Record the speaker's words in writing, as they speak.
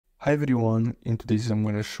Hi everyone, in today's I'm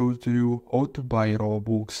going to show you how to buy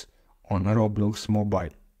Robux on Roblox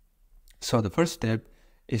mobile. So the first step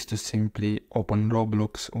is to simply open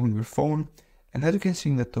Roblox on your phone, and as you can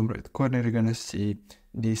see in the top right corner you're going to see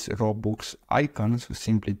this Robux icon, so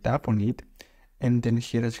simply tap on it, and then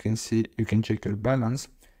here as you can see you can check your balance,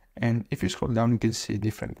 and if you scroll down you can see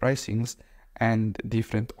different pricings and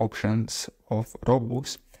different options of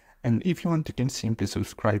Robux, and if you want you can simply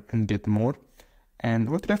subscribe and get more.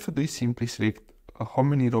 And what you have to do is simply select how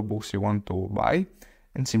many Robux you want to buy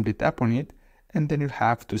and simply tap on it, and then you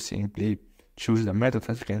have to simply choose the method.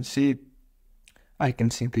 As you can see, I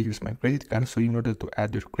can simply use my credit card. So in order to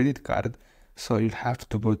add your credit card, so you have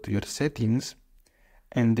to go to your settings,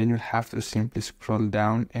 and then you have to simply scroll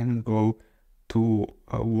down and go to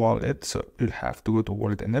a wallet. So you have to go to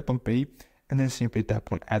wallet and Apple Pay, and then simply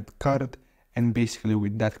tap on add card, and basically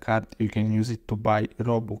with that card you can use it to buy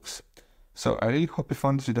Robux. So I really hope you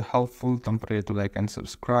found this video helpful. Don't forget to like and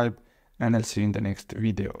subscribe, and I'll see you in the next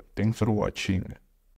video. Thanks for watching.